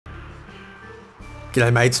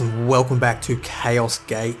G'day mates and welcome back to Chaos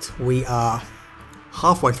Gate. We are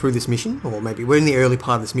halfway through this mission, or maybe we're in the early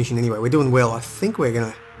part of this mission anyway. We're doing well. I think we're going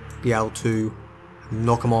to be able to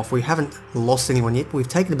knock them off. We haven't lost anyone yet, but we've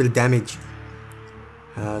taken a bit of damage.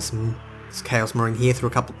 Some Chaos Marine here threw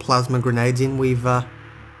a couple of plasma grenades in. We've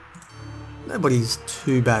nobody's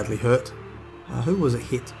too badly hurt. Who was it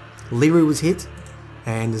hit? Liru was hit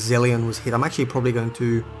and Zelion was hit. I'm actually probably going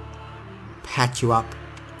to patch you up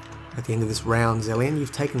at the end of this round, Zelion.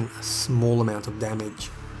 You've taken a small amount of damage.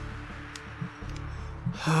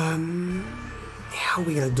 How are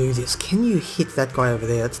we going to do this? Can you hit that guy over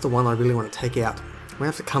there? That's the one I really want to take out. We're going to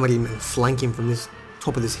have to come at him and flank him from this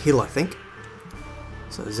top of this hill, I think.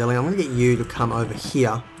 So Zelion, I'm going to get you to come over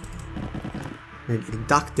here. Maybe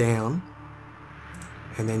duck down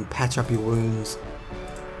and then patch up your wounds.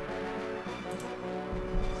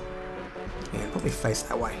 And probably face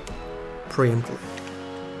that way. Preemptively.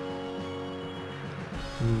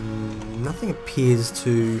 Nothing appears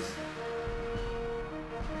to...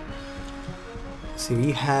 See,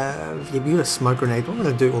 you have... You've got a smoke grenade. What I'm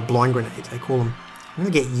going to do, or blind grenade, they call them. I'm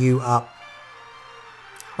going to get you up.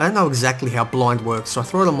 I don't know exactly how blind works, so I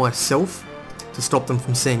throw it on myself to stop them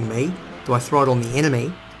from seeing me. Do I throw it on the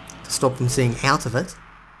enemy to stop them seeing out of it?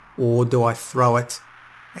 Or do I throw it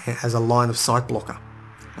as a line of sight blocker?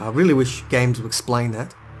 I really wish games would explain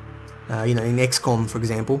that. You know, in XCOM, for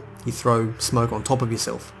example, you throw smoke on top of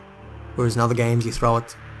yourself. Whereas in other games, you throw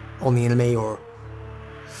it on the enemy, or...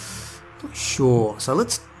 Not sure. So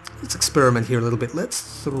let's experiment here a little bit.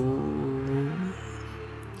 Let's throw...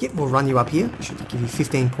 Yep, we'll run you up here. Should give you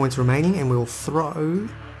 15 points remaining, and we'll throw...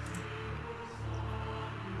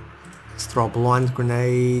 Let's throw a blind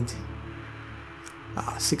grenade.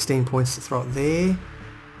 16 points to throw it there.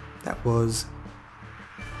 That was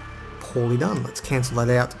poorly done. Let's cancel that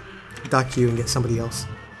out. Duck you and get somebody else.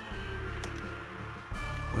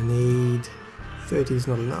 I need 30 is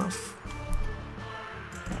not enough.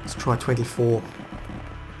 Let's try 24.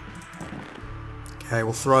 Okay,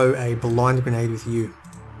 we'll throw a blind grenade with you.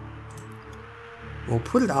 We'll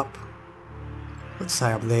put it up, let's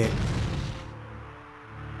say up there.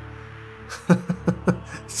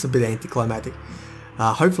 It's a bit anticlimactic.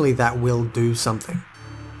 Hopefully that will do something.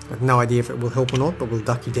 I have no idea if it will help or not, but we'll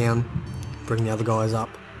duck you down, bring the other guys up.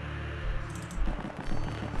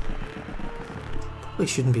 Probably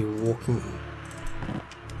shouldn't be walking.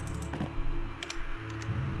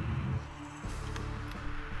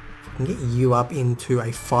 If we can get you up into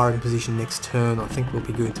a firing position next turn, I think we'll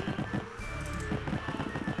be good.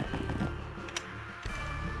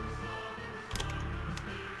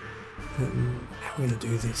 How are we going to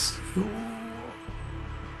do this?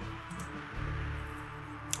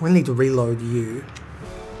 We need to reload you.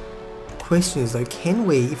 The question is though, can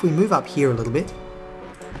we, if we move up here a little bit,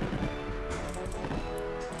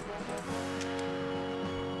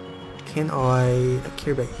 can I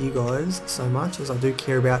care about you guys so much as I do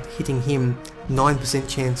care about hitting him? 9%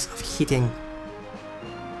 chance of hitting.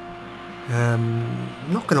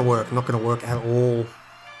 Not going to work. Not going to work at all.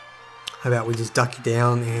 How about we just duck you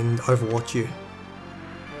down and overwatch you?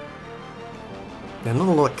 Now, not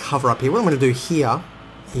a lot of cover up here. What I'm going to do here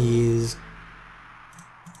is...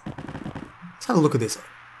 Let's have a look at this.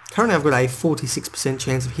 Currently I've got a 46%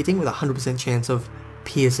 chance of hitting with a 100% chance of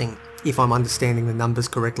piercing, if I'm understanding the numbers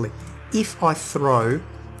correctly. If I throw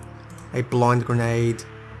a blind grenade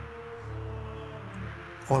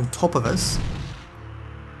on top of us,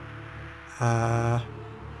 I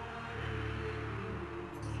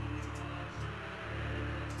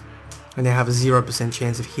now have a 0%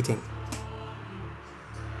 chance of hitting.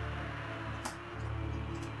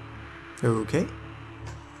 Okay.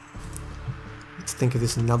 Let's think of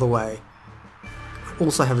this another way. I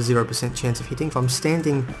also have a 0% chance of hitting if I'm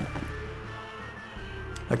standing...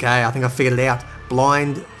 Okay, I think I figured it out.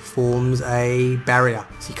 Blind forms a barrier,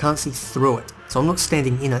 so you can't see through it. So I'm not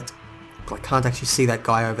standing in it, but I can't actually see that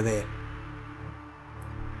guy over there.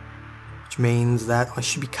 Which means that I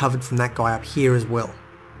should be covered from that guy up here as well.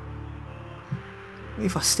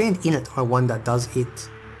 If I stand in it, I wonder, does it...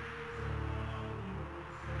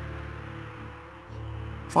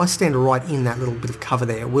 If I stand right in that little bit of cover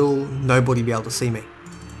there, will nobody be able to see me?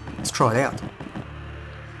 Let's try it out.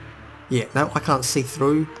 Yeah, no, I can't see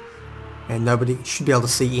through, and nobody should be able to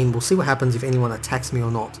see in. We'll see what happens if anyone attacks me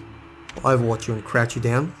or not. I'll overwatch you and crouch you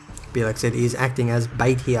down. Be like I said, is acting as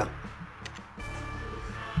bait here.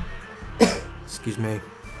 Excuse me.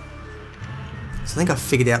 So I think I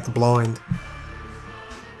figured out the blind.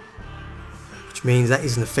 Which means that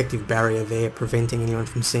is an effective barrier there, preventing anyone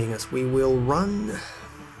from seeing us. We will run...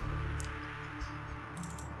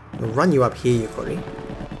 We'll run you up here, Yukori.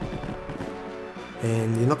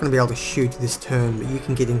 And you're not going to be able to shoot this turn, but you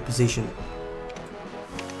can get in position.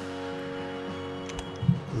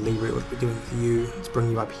 Leroy, what we're doing with you, let's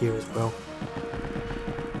bring you up here as well.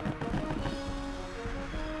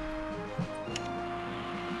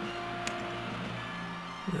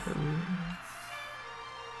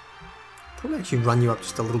 Probably actually run you up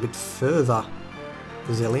just a little bit further,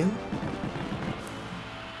 Zillion.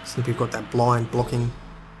 Since we've got that blind blocking,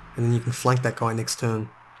 and then you can flank that guy next turn.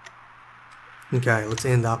 Okay, let's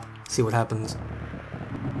end up, see what happens.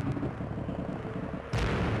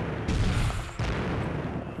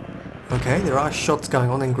 Okay, there are shots going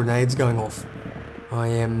on and grenades going off. I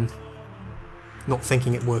am not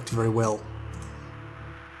thinking it worked very well.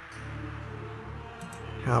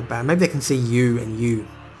 How bad? Maybe they can see you and you.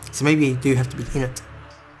 So maybe you do have to be in it.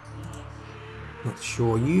 Not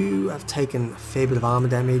sure. You have taken a fair bit of armor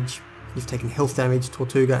damage. You've taken health damage,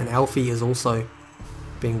 Tortuga, and Alfie is also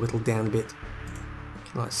being whittled down a bit.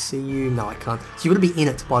 Can I see you? No, I can't. So you've got to be in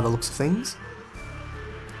it by the looks of things.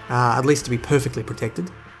 At least to be perfectly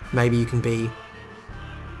protected. Maybe you can be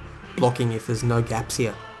blocking if there's no gaps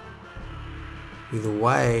here. Either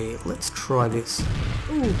way, let's try this.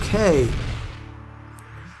 Okay.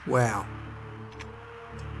 Wow.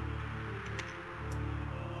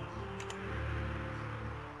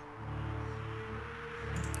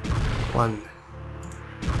 One,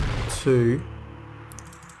 two,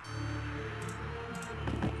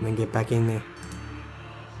 and then get back in there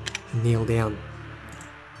and kneel down.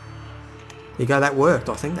 There you go, that worked.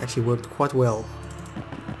 I think that actually worked quite well.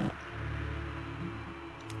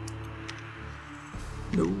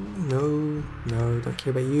 No, don't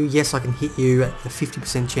care about you. Yes, I can hit you at the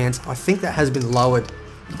 50% chance. I think that has been lowered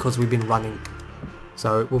because we've been running.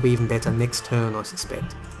 So it will be even better next turn, I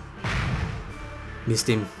suspect. Missed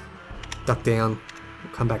him. Duck down.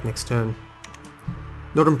 We'll come back next turn.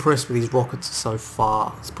 Not impressed with these rockets so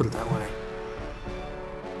far, let's put it that way.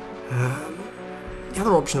 The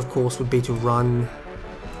other option, of course, would be to run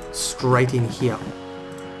straight in here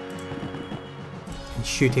and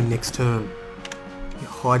shoot him next turn. You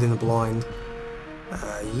hide in the blind.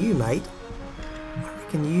 You, mate, I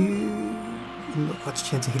reckon you... not much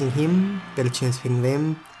chance of hitting him, better chance of hitting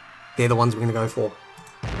them. They're the ones we're going to go for.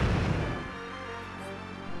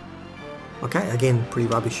 Okay, again, pretty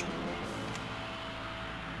rubbish.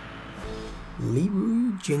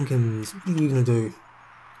 Leroy Jenkins, what are you going to do?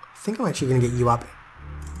 I think I'm actually going to get you up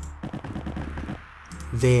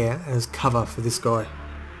there as cover for this guy.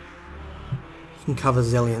 You can cover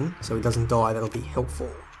Zellion so he doesn't die, that'll be helpful.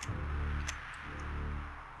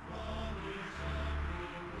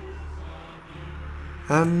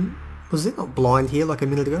 Was it not blind here like a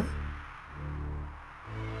minute ago?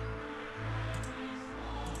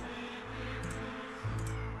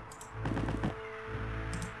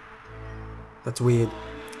 That's weird.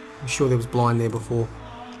 I'm sure there was blind there before.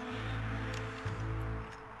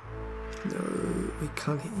 No, we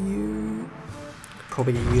can't hit you.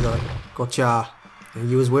 Probably get you though. Gotcha.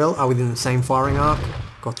 And you as well are within the same firing arc.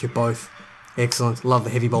 Got you both. Excellent. Love the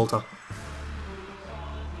heavy bolter.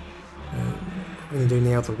 What are we going to do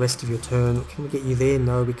now the rest of your turn? Can we get you there?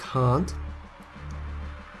 No, we can't.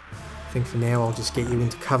 I think for now I'll just get you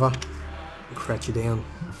into cover and crouch you down.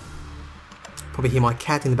 Probably hear my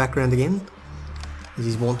cat in the background again, as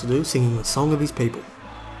he's wont to do, singing the song of his people.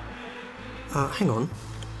 Hang on.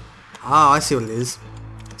 Ah, I see what it is.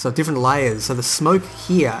 So different layers. So the smoke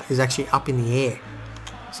here is actually up in the air.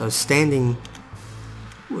 So standing...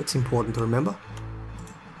 Ooh, it's important to remember.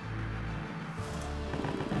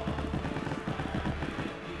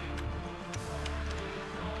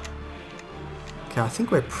 Okay, I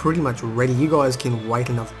think we're pretty much ready. You guys can wait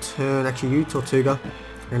another turn. Actually, you, Tortuga,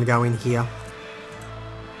 are going to go in here.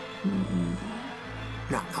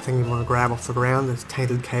 No, nothing we want to grab off the ground. There's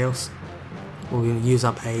Tainted Chaos. We're going to use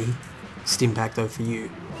up a Stimpack though for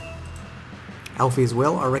you. Alfie as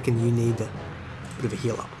well, I reckon you need a bit of a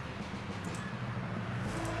heal up.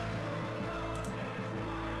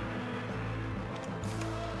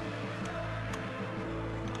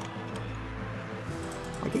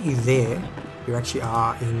 If I get you there, you actually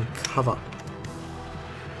are in cover.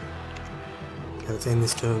 Okay, let's end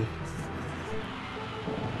this turn.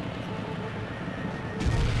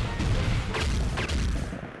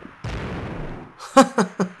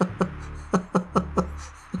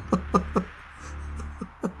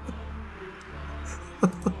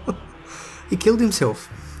 He killed himself.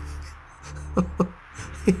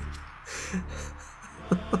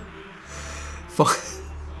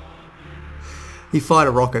 He fired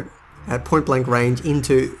a rocket at point blank range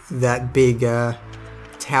into that big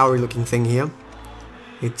towery looking thing here.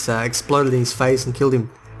 It's exploded in his face and killed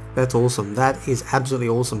him. That's awesome. That is absolutely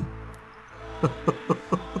awesome.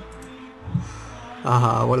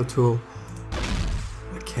 Aha, what a tool.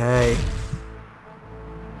 Okay.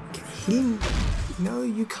 Can you hit him? No,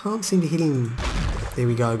 you can't seem to hit him. There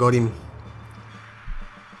we go, got him.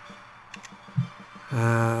 What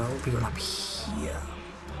have we got up here?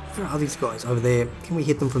 Where are these guys? Over there. Can we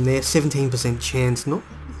hit them from there? 17% chance. Not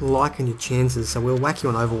liking your chances, so we'll whack you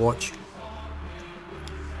on Overwatch.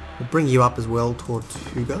 We'll bring you up as well,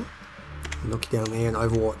 Tortuga. Knock you down there and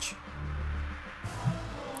Overwatch.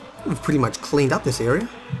 We've pretty much cleaned up this area.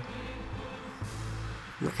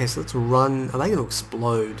 Okay, so let's run. Are they going to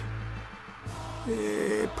explode?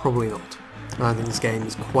 Probably not. I don't think this game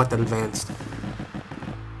is quite that advanced.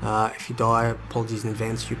 If you die, apologies in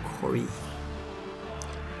advance, you quarry.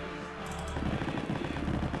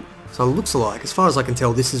 So it looks like, as far as I can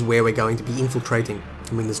tell, this is where we're going to be infiltrating.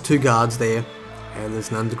 I mean, there's 2 guards there, and there's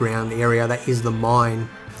an underground area. That is the mine,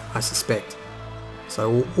 I suspect.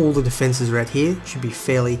 So all the defences are out here. Should be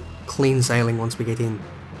fairly clean sailing once we get in.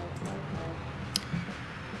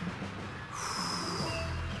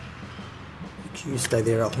 You stay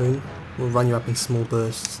there, Alhoon. We'll run you up in small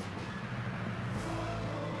bursts.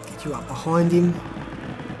 Get you up behind him.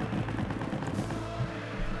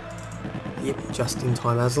 Yep, just in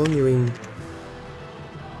time, Aslan. You're in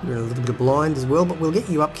a little bit of blind as well, but we'll get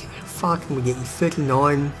you up. How far can we get you?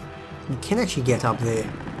 39. You can actually get up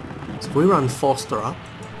there. So if we run Foster up.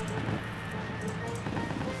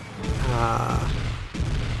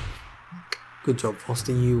 Good job,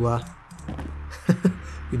 Foster. You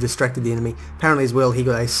you distracted the enemy. Apparently as well, he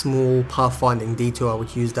got a small pathfinding detour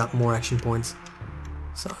which used up more action points.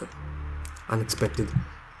 So, unexpected.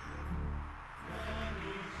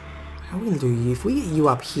 How are we going to do you? If we get you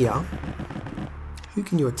up here, who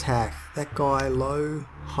can you attack? That guy, low,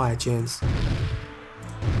 higher chance.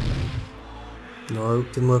 No,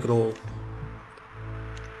 didn't work at all.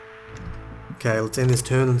 Okay, let's end this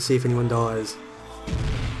turn and see if anyone dies.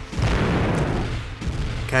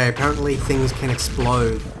 Okay, apparently things can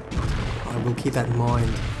explode. I will keep that in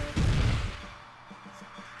mind.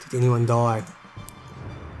 Did anyone die?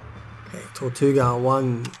 Okay, Tortuga,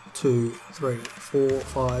 1, 2, 3, 4,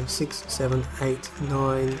 5, 6, 7, 8,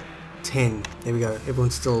 9, 10. There we go.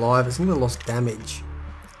 Everyone's still alive. Has anyone lost damage?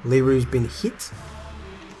 Leroux's been hit.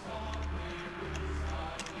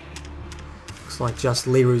 Looks like just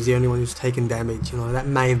Leroux's the only one who's taken damage. You know, that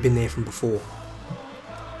may have been there from before.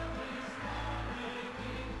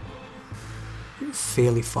 We're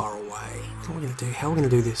fairly far away. What are we going to do? How are we going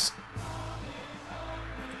to do this?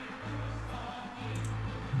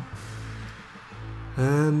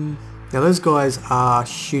 Now those guys are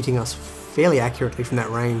shooting us fairly accurately from that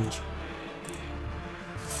range.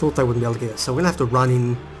 Thought they wouldn't be able to get us, so we're going to have to run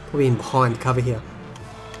in, probably in behind cover here.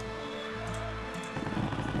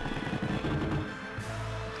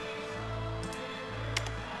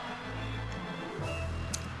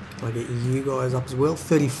 Can I get you guys up as well?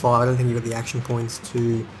 35, I don't think you've got the action points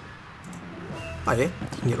to... Oh yeah,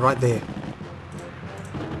 you can get right there.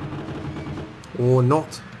 Or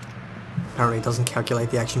not. Apparently it doesn't calculate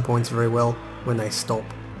the action points very well when they stop.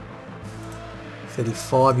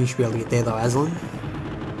 35, you should be able to get there though, Aslan.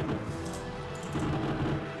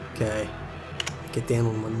 Okay. Get down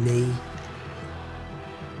on one knee.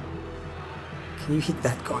 Can you hit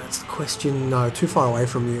that guy? That's the question. No, too far away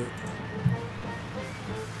from you.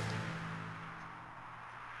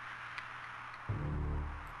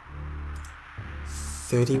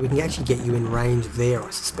 We can actually get you in range there, I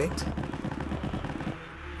suspect.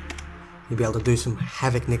 You'll be able to do some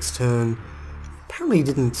havoc next turn. Apparently he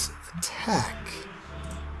didn't attack.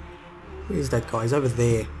 Where's that guy? He's over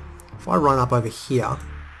there. If I run up over here...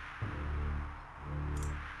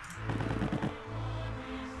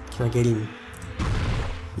 Can I get him?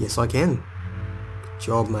 Yes, I can. Good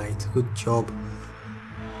job, mate. Good job.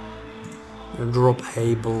 I'm going to drop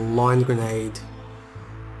a blind grenade.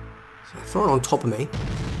 So throw it on top of me.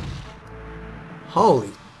 Holy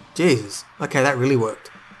Jesus. Okay, that really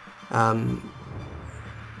worked. Did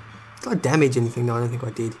I damage anything? No, I don't think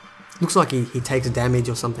I did. Looks like he takes damage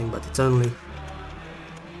or something, but it's only...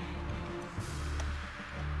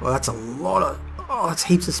 Well, that's a lot of... Oh, that's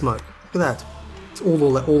heaps of smoke. Look at that. It's all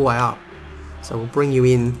the way up. So we'll bring you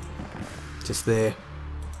in just there.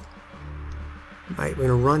 Mate, we're going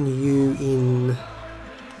to run you in...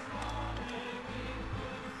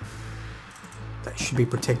 That should be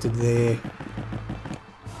protected there.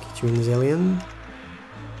 Get you in, Zillion.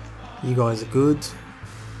 You guys are good.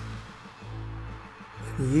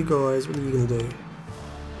 You guys, what are you going to do?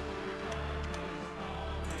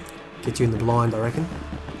 Get you in the blind, I reckon.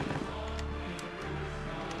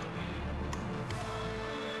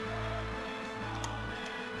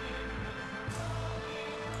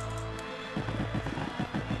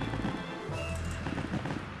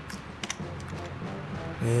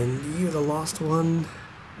 And you're the last one,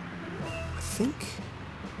 I think.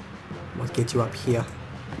 Might get you up here.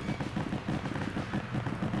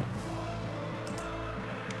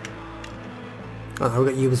 Oh,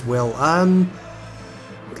 we've got you as well.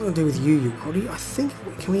 What do I do with you? I think,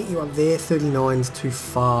 can we get you up there? 39's too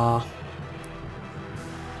far.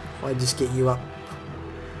 If I just get you up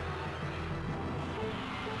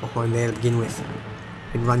behind there to begin with,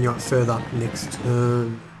 and run you up further next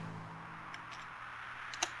turn.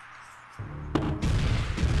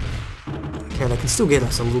 Okay, they can still get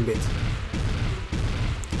us a little bit.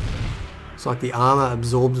 It's like the armor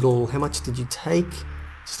absorbed it all. How much did you take?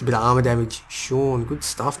 Just a bit of armor damage. Sean, good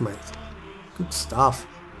stuff, mate. Good stuff.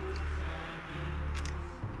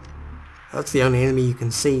 That's the only enemy you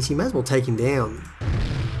can see, so you may as well take him down.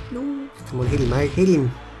 No, come on, hit him, mate. Hit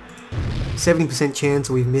him. 70% chance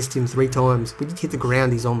we've missed him 3 times. We did hit the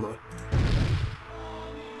ground he's on, though.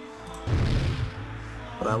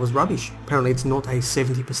 Well, that was rubbish. Apparently it's not a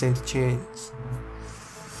 70% chance.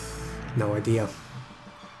 No idea.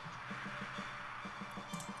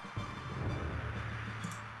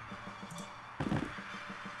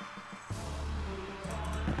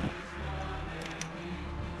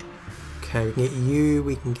 Okay, we can get you,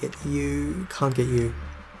 we can get you, can't get you.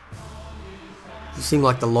 You seem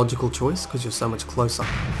like the logical choice because you're so much closer.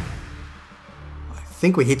 I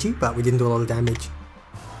think we hit you, but we didn't do a lot of damage.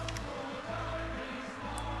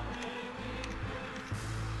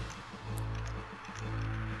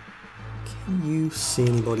 Can you see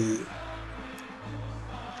anybody?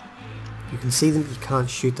 You can see them, but you can't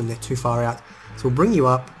shoot them, they're too far out. So we'll bring you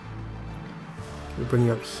up. We'll bring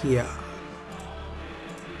you up here.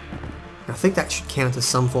 I think that should count as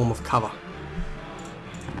some form of cover.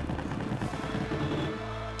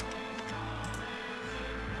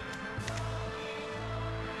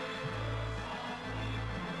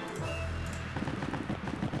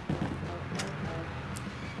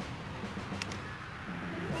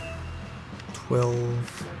 $12,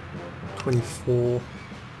 $24.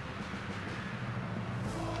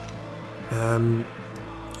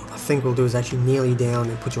 I think we'll do is actually kneel you down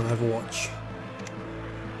and put you on Overwatch.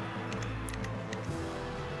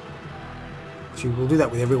 We'll do that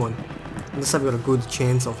with everyone, unless I've got a good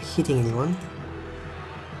chance of hitting anyone.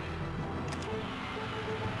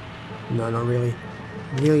 No, not really.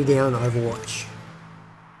 Nearly down, Overwatch.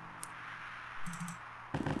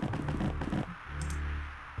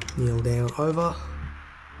 Kneel down, over.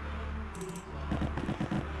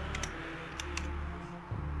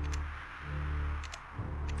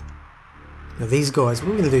 Now these guys, what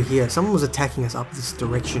are we going to do here? Someone was attacking us up this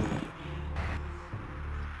direction.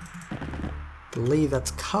 I believe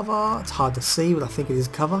that's cover. It's hard to see, but I think it is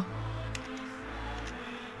cover.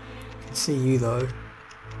 I can see you though.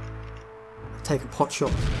 I'll take a pot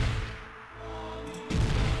shot.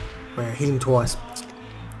 Where I hit him twice,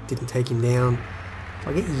 didn't take him down. If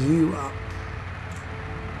I get you up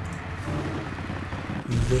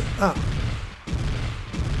there, up.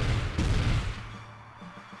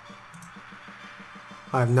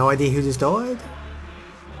 I have no idea who just died.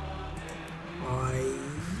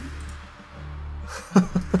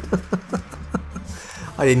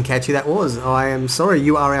 I didn't catch who that was. I am sorry,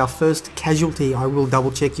 you are our first casualty. I will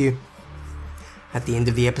double check you at the end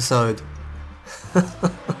of the episode.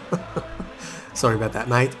 Sorry about that,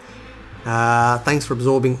 mate. Thanks for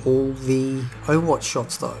absorbing all the Overwatch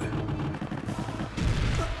shots though.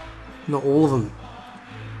 Not all of them,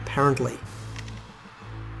 apparently.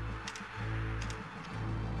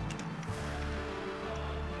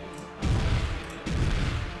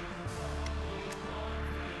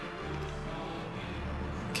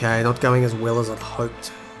 Okay, not going as well as I'd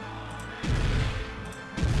hoped.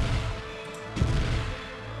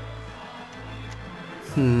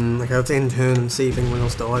 Okay, let's end turn and see if anyone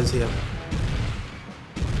else dies here.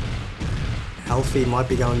 Alfie might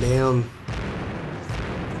be going down.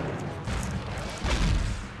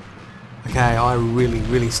 Okay, I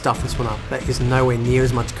really stuffed this one up. That is nowhere near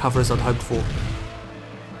as much cover as I'd hoped for.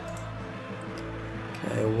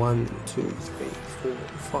 Okay, 1, 2, 3, 4,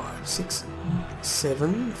 5, 6,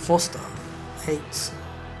 7, Foster, 8,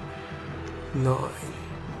 9.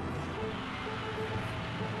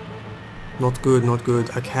 Not good, not good.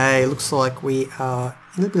 Okay, looks like we are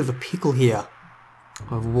in a bit of a pickle here.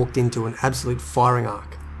 I've walked into an absolute firing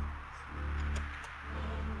arc.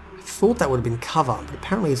 I thought that would have been cover, but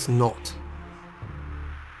apparently it's not.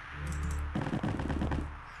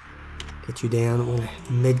 Get you down, we'll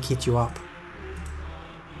medkit you up.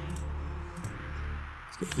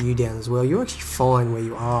 Let's get you down as well. You're actually fine where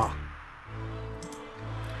you are.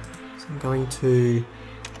 So I'm going to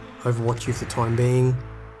overwatch you for the time being.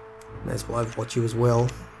 May as well overwatch you as well.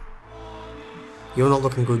 You're not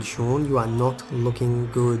looking good, Sean. You are not looking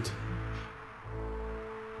good.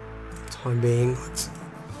 Time being, let's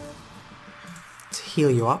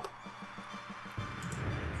heal you up.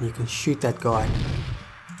 And you can shoot that guy.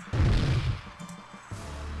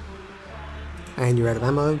 And you're out of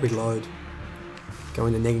ammo, reload. Go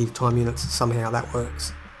into negative time units, somehow that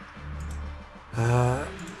works. Come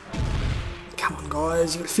on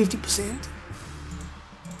guys, you got 50%.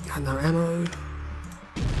 Got no ammo.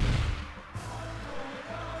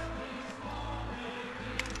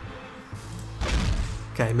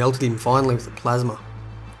 Okay, melted him finally with the plasma.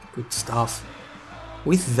 Good stuff.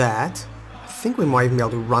 With that, I think we might even be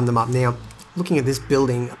able to run them up now. Looking at this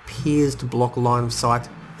building appears to block line of sight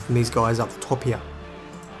from these guys up the top here.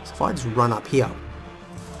 So if I just run up here,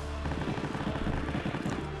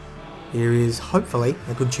 there is hopefully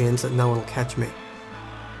a good chance that no one will catch me.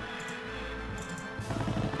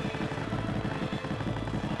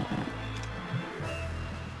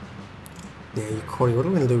 Now you Corey, what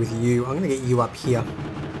am I going to do with you? I'm going to get you up here.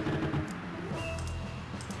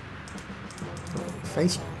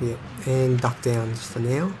 Face you, yeah, and duck down just for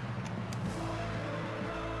now.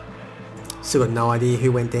 Still got no idea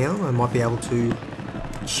who went down. I might be able to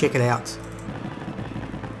check it out.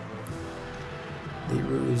 The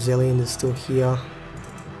Rosalian is still here.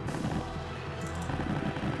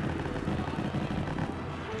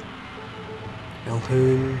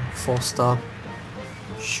 Alhoon, Foster,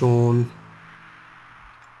 Sean,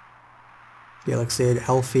 yeah, like I said,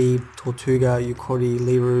 Alfie, Tortuga, Yukori,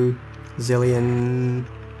 Liru, Zillion.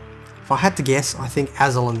 If I had to guess, I think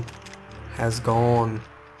Azalin has gone.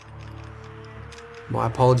 My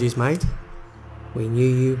apologies, mate. We knew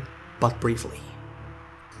you, but briefly.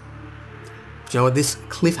 Do you know what? This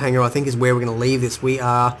cliffhanger, I think, is where we're going to leave this. We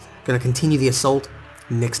are going to continue the assault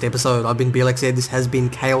next episode. I've been BLXed. This has been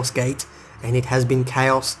Chaos Gate, and it has been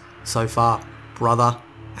chaos so far. Brother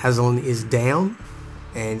Azalin is down,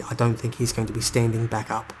 and I don't think he's going to be standing back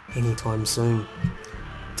up anytime soon.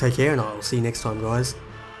 Take care, and I'll see you next time, guys.